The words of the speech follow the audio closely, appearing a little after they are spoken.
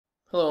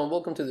Hello and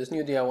welcome to this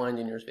new DIY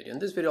Engineers video. In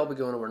this video I'll be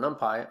going over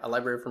Numpy, a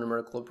library for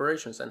numerical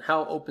operations, and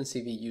how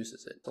OpenCV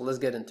uses it. So let's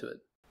get into it.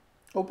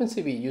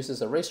 OpenCV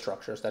uses array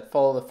structures that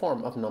follow the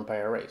form of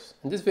NumPy arrays.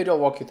 In this video I'll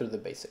walk you through the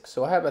basics.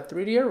 So I have a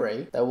 3D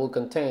array that will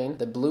contain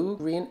the blue,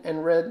 green,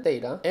 and red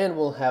data and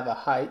will have a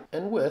height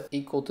and width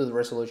equal to the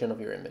resolution of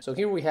your image. So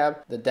here we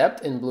have the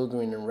depth in blue,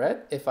 green, and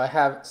red. If I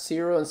have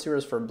 0 and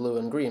zeros for blue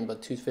and green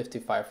but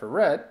 255 for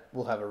red,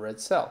 we'll have a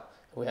red cell.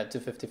 If we had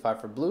 255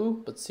 for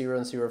blue, but 0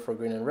 and 0 for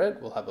green and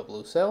red, we'll have a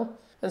blue cell.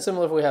 And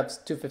similar, if we have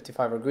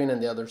 255 for green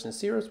and the others in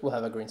zeros, we'll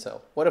have a green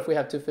cell. What if we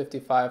have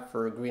 255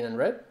 for green and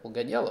red? We'll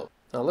get yellow.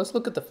 Now let's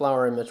look at the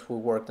flower image we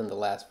worked in the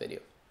last video.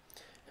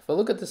 If I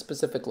look at the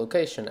specific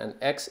location and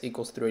x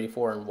equals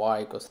 384 and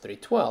y equals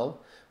 312,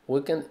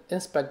 we can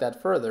inspect that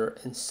further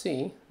and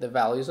see the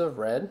values of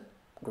red,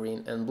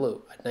 green, and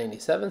blue at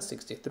 97,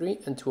 63,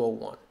 and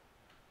 201.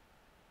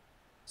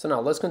 So now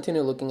let's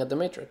continue looking at the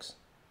matrix.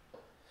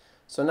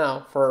 So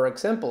now, for our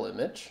example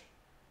image,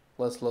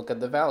 let's look at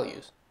the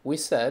values. We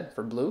said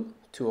for blue,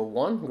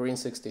 201, green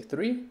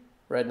 63,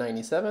 red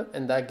 97,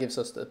 and that gives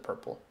us the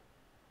purple.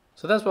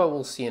 So that's what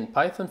we'll see in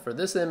Python for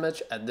this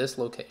image at this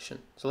location.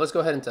 So let's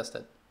go ahead and test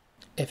it.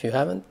 If you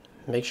haven't,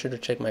 make sure to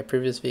check my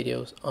previous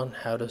videos on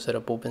how to set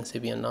up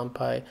OpenCV and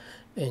NumPy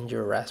in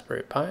your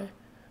Raspberry Pi,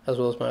 as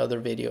well as my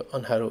other video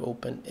on how to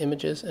open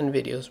images and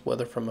videos,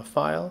 whether from a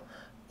file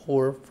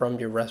or from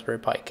your Raspberry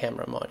Pi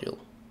camera module.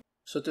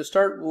 So to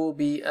start, we'll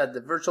be at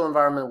the virtual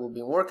environment we'll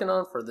be working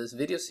on for this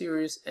video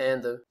series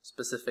and the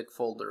specific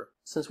folder.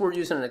 Since we're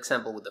using an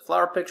example with the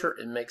flower picture,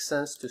 it makes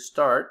sense to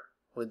start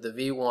with the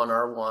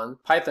v1r1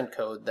 Python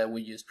code that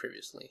we used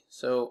previously.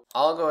 So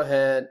I'll go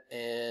ahead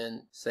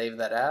and save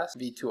that as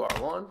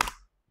v2r1.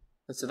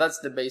 And so that's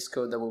the base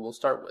code that we will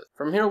start with.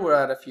 From here, we'll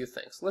add a few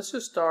things. Let's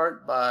just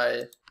start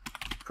by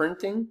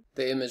printing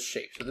the image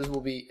shape. So this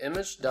will be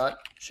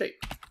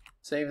image.shape.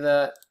 Save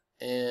that.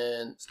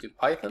 And let's do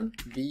Python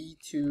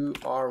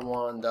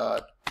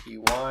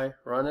v2r1.py,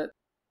 run it.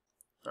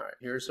 Alright,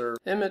 here's our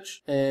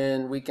image,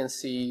 and we can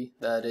see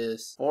that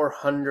is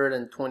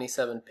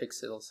 427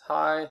 pixels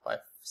high by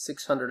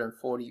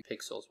 640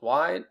 pixels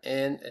wide,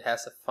 and it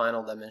has a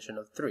final dimension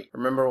of 3.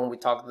 Remember when we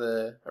talked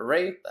the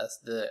array, that's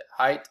the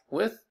height,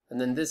 width,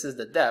 and then this is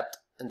the depth,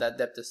 and that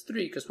depth is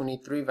 3 because we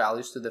need 3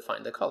 values to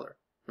define the color.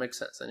 Makes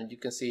sense. And you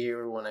can see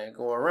here when I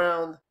go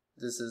around,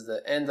 this is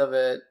the end of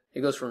it.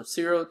 It goes from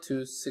 0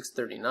 to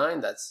 639,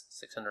 that's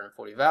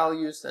 640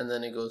 values, and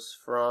then it goes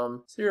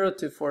from 0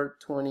 to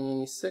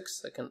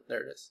 426,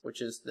 there it is,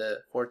 which is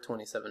the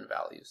 427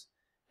 values.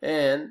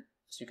 And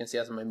as you can see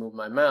as I move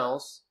my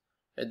mouse,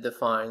 it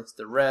defines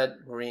the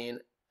red,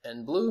 green,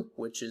 and blue,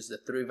 which is the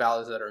 3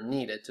 values that are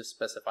needed to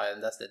specify,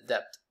 and that's the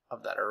depth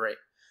of that array.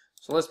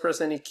 So let's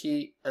press any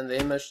key in the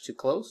image to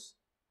close,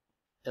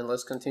 and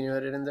let's continue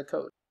editing the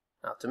code.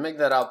 Now to make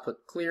that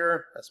output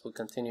clear, as we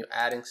continue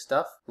adding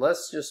stuff,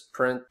 let's just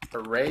print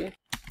array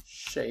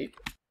shape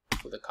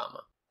with a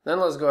comma.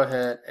 Then let's go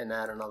ahead and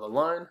add another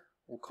line.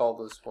 We'll call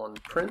this one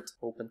print,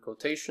 open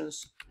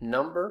quotations,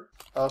 number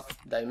of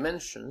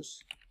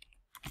dimensions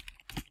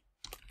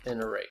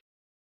in array.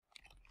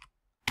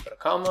 Put a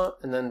comma,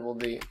 and then we'll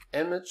do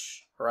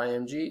image or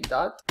img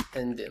dot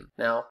ndim.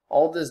 Now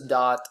all this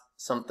dot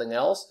something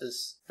else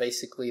is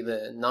basically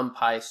the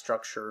NumPy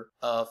structure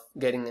of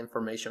getting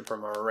information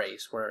from our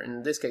arrays, where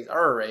in this case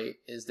our array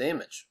is the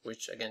image,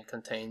 which again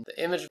contains the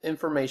image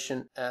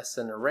information as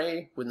an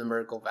array with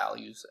numerical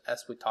values,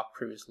 as we talked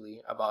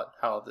previously about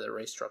how the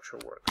array structure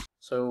works.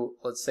 So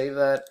let's save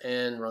that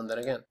and run that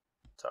again.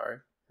 Sorry,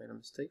 made a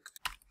mistake.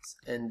 It's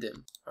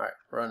ndim. Alright,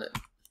 run it.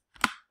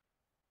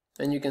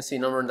 And you can see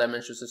number and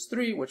dimensions is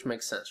 3, which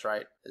makes sense,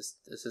 right?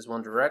 This is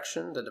one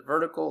direction, the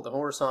vertical, the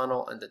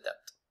horizontal, and the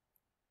depth.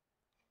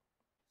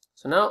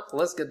 So now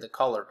let's get the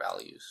color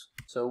values.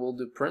 So we'll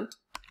do print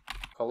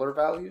color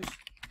values,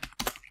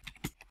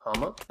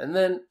 comma, and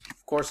then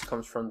of course it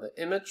comes from the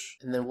image,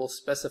 and then we'll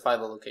specify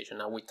the location.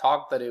 Now we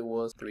talked that it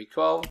was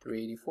 312,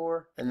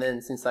 384, and then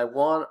since I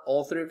want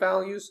all 3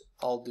 values,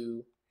 I'll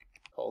do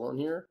colon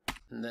here,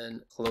 and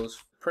then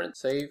close print,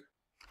 save.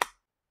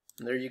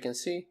 And there you can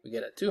see we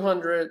get a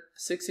 200,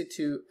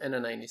 62, and a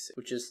 96,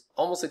 which is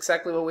almost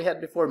exactly what we had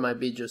before. It might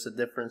be just a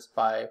difference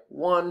by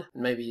 1,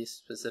 maybe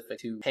specific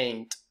to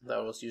paint that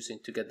I was using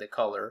to get the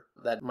color.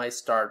 That might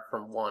start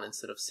from 1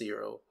 instead of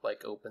 0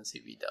 like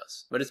OpenCV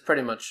does. But it's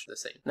pretty much the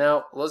same.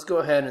 Now let's go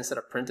ahead and instead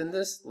of printing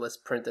this, let's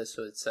print it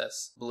so it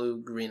says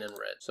blue, green, and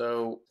red.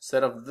 So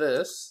instead of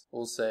this,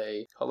 we'll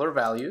say color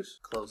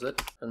values, close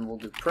it, and we'll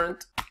do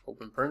print,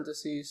 open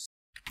parentheses,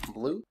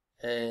 blue.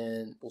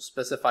 And we'll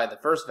specify the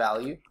first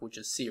value, which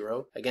is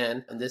 0.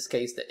 Again, in this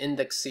case, the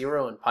index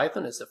 0 in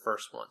Python is the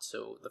first one.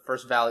 So the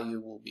first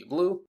value will be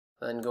blue.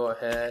 Then go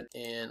ahead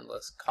and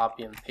let's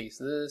copy and paste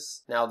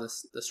this. Now the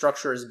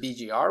structure is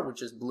BGR,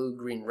 which is blue,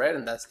 green, red,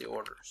 and that's the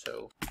order.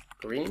 So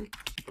green,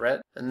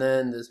 red, and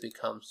then this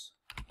becomes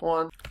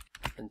 1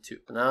 and 2.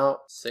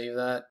 Now save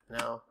that.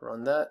 Now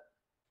run that.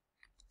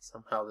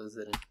 Somehow this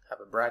didn't have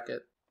a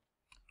bracket.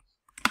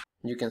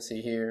 You can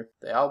see here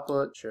the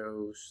output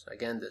shows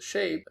again the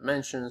shape,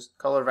 dimensions,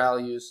 color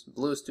values.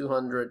 Blue is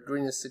 200,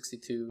 green is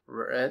 62,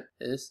 red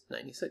is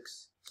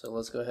 96. So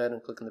let's go ahead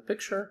and click on the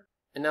picture.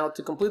 And now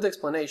to complete the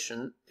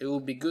explanation, it will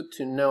be good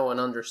to know and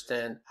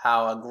understand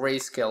how a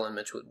grayscale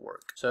image would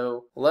work.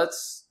 So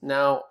let's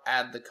now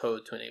add the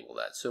code to enable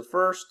that. So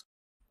first,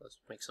 let's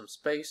make some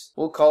space.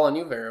 We'll call a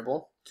new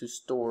variable to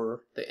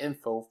store the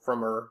info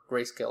from our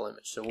grayscale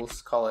image. So we'll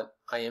call it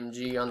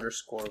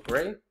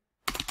img_gray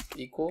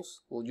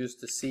equals, we'll use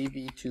the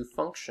cv2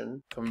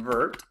 function,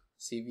 convert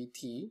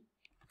cvt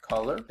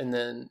color, and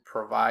then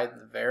provide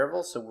the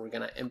variable. So we're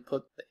going to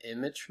input the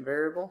image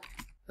variable,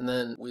 and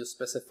then we'll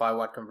specify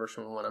what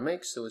conversion we want to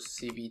make. So it's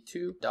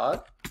cv2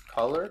 dot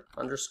color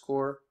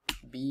underscore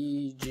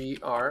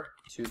bgr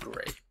to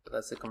gray. So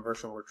that's the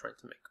conversion we're trying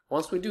to make.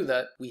 Once we do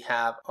that, we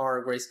have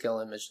our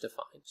grayscale image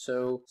defined.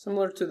 So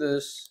similar to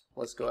this,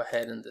 let's go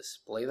ahead and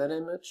display that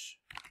image.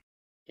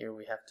 Here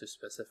we have to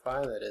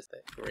specify that is the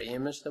gray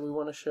image that we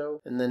want to show.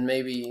 And then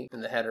maybe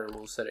in the header,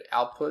 we'll set it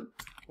output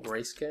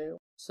grayscale.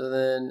 So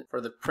then for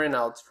the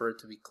printouts, for it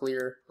to be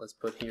clear, let's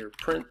put here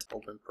print,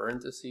 open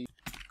parentheses,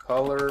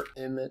 color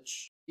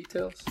image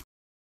details.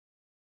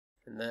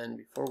 And then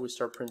before we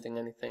start printing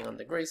anything on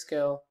the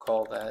grayscale,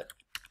 call that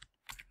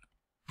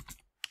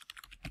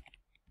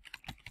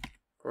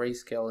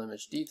grayscale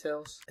image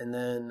details. And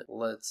then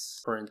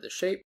let's print the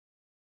shape,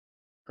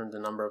 print the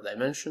number of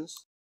dimensions.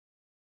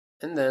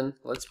 And then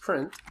let's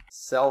print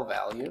cell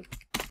value.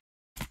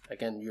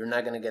 Again, you're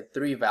not going to get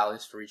 3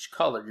 values for each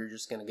color. You're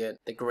just going to get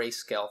the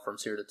grayscale from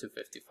 0 to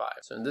 255.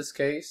 So in this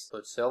case,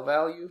 put cell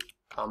value,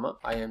 comma,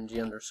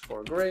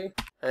 img_gray,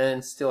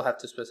 and still have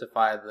to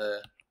specify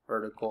the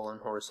vertical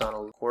and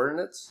horizontal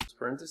coordinates,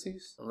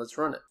 parentheses, and let's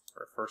run it.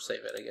 Or first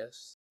save it, I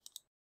guess.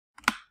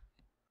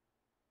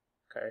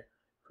 Okay,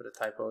 put a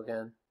typo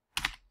again.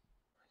 I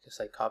guess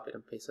I copied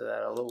and pasted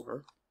that all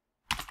over.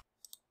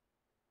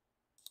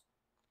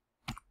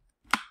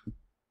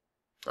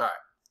 Alright,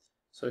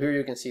 so here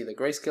you can see the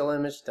grayscale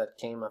image that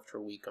came after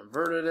we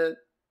converted it.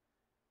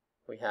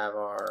 We have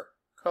our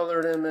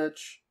colored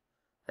image,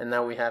 and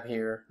now we have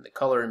here the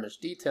color image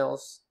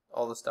details,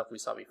 all the stuff we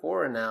saw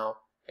before, and now,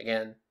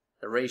 again,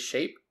 the ray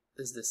shape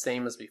is the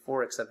same as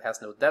before except it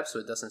has no depth, so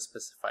it doesn't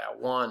specify a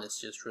 1, it's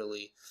just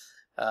really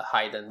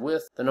height and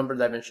width. The number of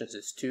dimensions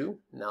is 2,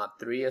 not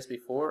 3 as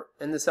before,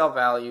 and the cell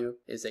value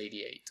is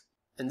 88.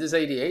 And this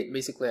 88,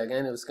 basically,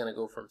 again, it was going to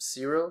go from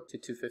 0 to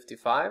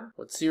 255,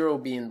 with 0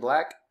 being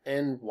black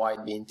and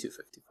white being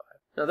 255.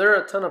 Now, there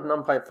are a ton of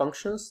NumPy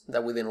functions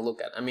that we didn't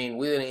look at. I mean,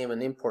 we didn't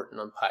even import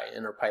NumPy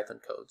in our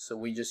Python code, so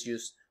we just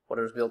used what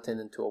was built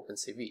into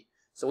OpenCV.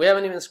 So we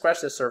haven't even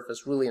scratched the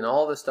surface, really, in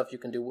all the stuff you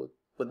can do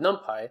with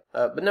NumPy,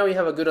 but now we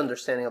have a good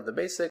understanding of the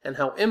basic and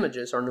how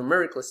images are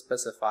numerically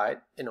specified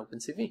in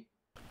OpenCV.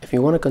 If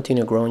you want to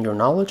continue growing your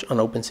knowledge on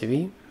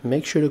OpenCV,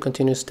 make sure to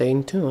continue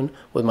staying tuned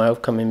with my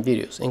upcoming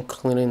videos,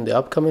 including the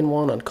upcoming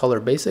one on color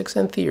basics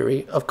and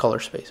theory of color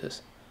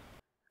spaces.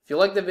 If you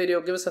liked the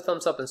video, give us a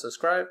thumbs up and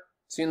subscribe.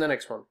 See you in the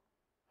next one.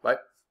 Bye.